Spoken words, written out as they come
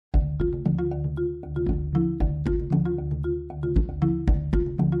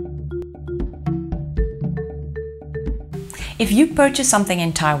If you purchase something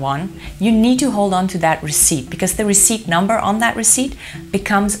in Taiwan, you need to hold on to that receipt because the receipt number on that receipt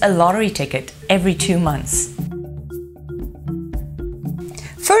becomes a lottery ticket every 2 months.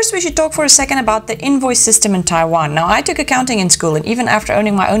 First, we should talk for a second about the invoice system in Taiwan. Now, I took accounting in school, and even after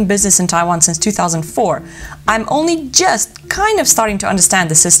owning my own business in Taiwan since 2004, I'm only just kind of starting to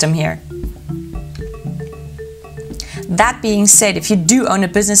understand the system here. That being said, if you do own a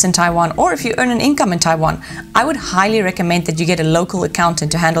business in Taiwan or if you earn an income in Taiwan, I would highly recommend that you get a local accountant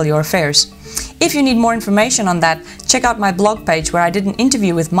to handle your affairs. If you need more information on that, check out my blog page where I did an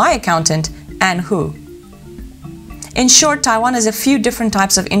interview with my accountant, Anne Hu. In short, Taiwan has a few different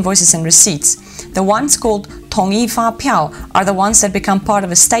types of invoices and receipts. The ones called 统一发票 are the ones that become part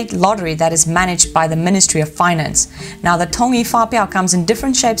of a state lottery that is managed by the Ministry of Finance. Now, the 统一发票 comes in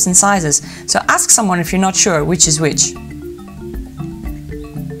different shapes and sizes, so ask someone if you're not sure which is which.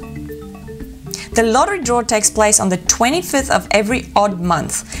 The lottery draw takes place on the 25th of every odd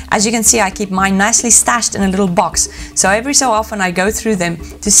month. As you can see, I keep mine nicely stashed in a little box, so every so often I go through them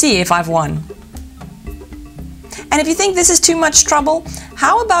to see if I've won. And if you think this is too much trouble,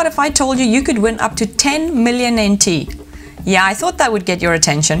 how about if I told you you could win up to 10 million NT? Yeah, I thought that would get your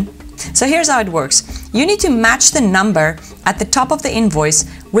attention. So here's how it works. You need to match the number at the top of the invoice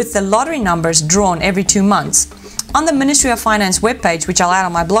with the lottery numbers drawn every 2 months. On the Ministry of Finance webpage, which I'll add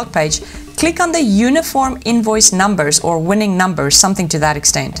on my blog page, click on the Uniform Invoice Numbers or Winning Numbers, something to that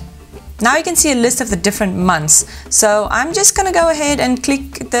extent. Now you can see a list of the different months, so I'm just going to go ahead and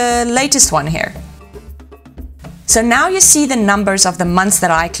click the latest one here. So now you see the numbers of the months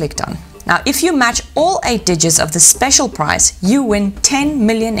that I clicked on. Now, if you match all 8 digits of the special prize, you win 10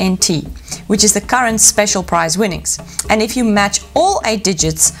 million NT, which is the current special prize winnings. And if you match all 8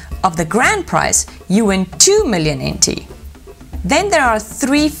 digits of the grand prize, you win 2 million NT. Then there are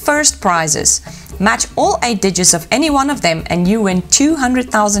 3 first prizes. Match all 8 digits of any one of them and you win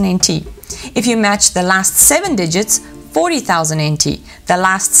 200,000 NT. If you match the last 7 digits, 40,000 NT, the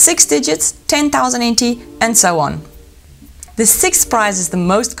last 6 digits, 10,000 NT, and so on. The 6th prize is the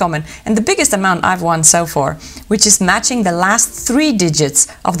most common and the biggest amount I've won so far, which is matching the last 3 digits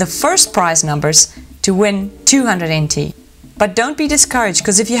of the first prize numbers to win 200 NT. But don't be discouraged,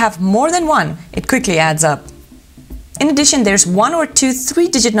 because if you have more than one, it quickly adds up. In addition, there's 1 or 2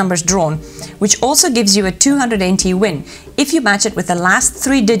 3-digit numbers drawn, which also gives you a 200 NT win if you match it with the last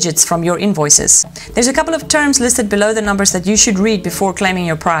 3 digits from your invoices. There's a couple of terms listed below the numbers that you should read before claiming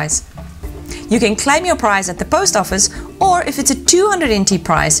your prize. You can claim your prize at the post office, or if it's a 200 NT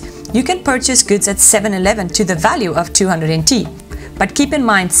prize, you can purchase goods at 7-Eleven to the value of 200 NT. But keep in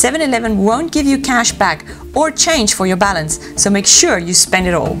mind, 7-Eleven won't give you cash back or change for your balance, so make sure you spend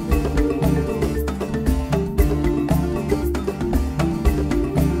it all.